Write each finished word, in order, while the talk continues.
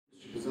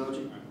Ms.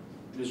 Elgin?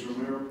 Ms.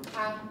 Romero?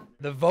 Aye.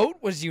 The vote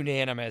was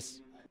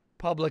unanimous.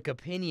 Public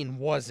opinion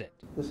wasn't.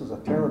 This is a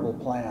terrible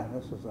plan.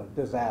 This is a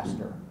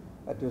disaster,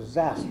 a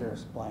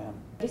disastrous plan.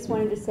 I just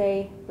wanted to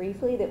say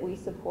briefly that we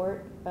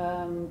support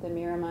the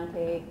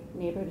Miramonte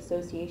Neighborhood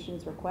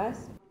Association's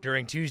request.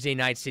 During Tuesday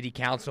night's city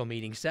council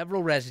meeting,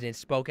 several residents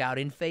spoke out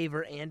in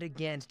favor and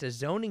against a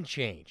zoning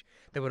change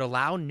that would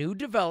allow new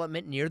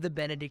development near the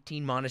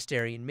Benedictine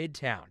Monastery in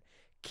Midtown,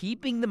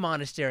 keeping the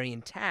monastery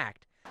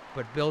intact,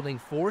 but building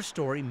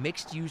 4-story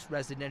mixed-use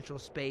residential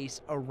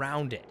space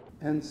around it.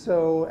 And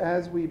so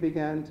as we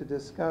began to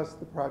discuss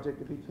the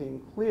project, it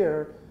became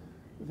clear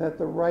that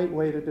the right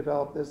way to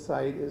develop this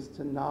site is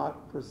to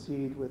not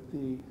proceed with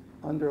the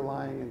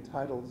underlying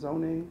entitled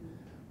zoning,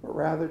 but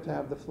rather to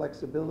have the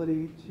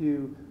flexibility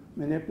to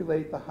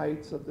manipulate the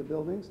heights of the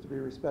buildings to be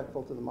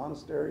respectful to the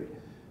monastery,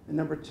 and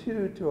number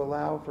 2, to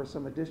allow for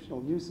some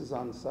additional uses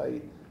on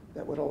site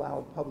that would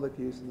allow public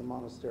use in the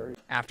monastery.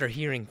 After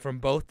hearing from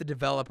both the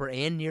developer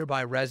and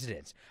nearby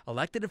residents,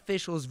 elected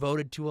officials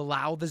voted to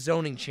allow the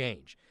zoning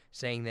change,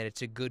 saying that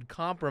it's a good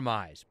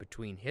compromise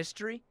between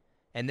history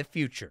and the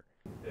future.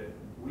 That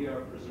we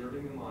are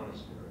preserving the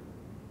monastery.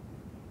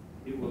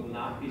 It will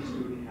not be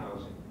student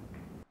housing.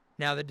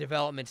 Now the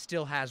development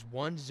still has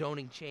one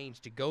zoning change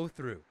to go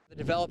through. The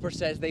developer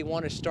says they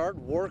want to start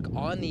work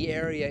on the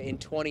area in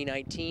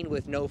 2019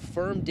 with no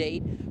firm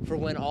date for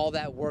when all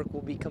that work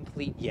will be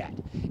complete yet.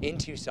 In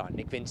Tucson,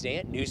 Nick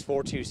Vincent, News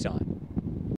 4 Tucson.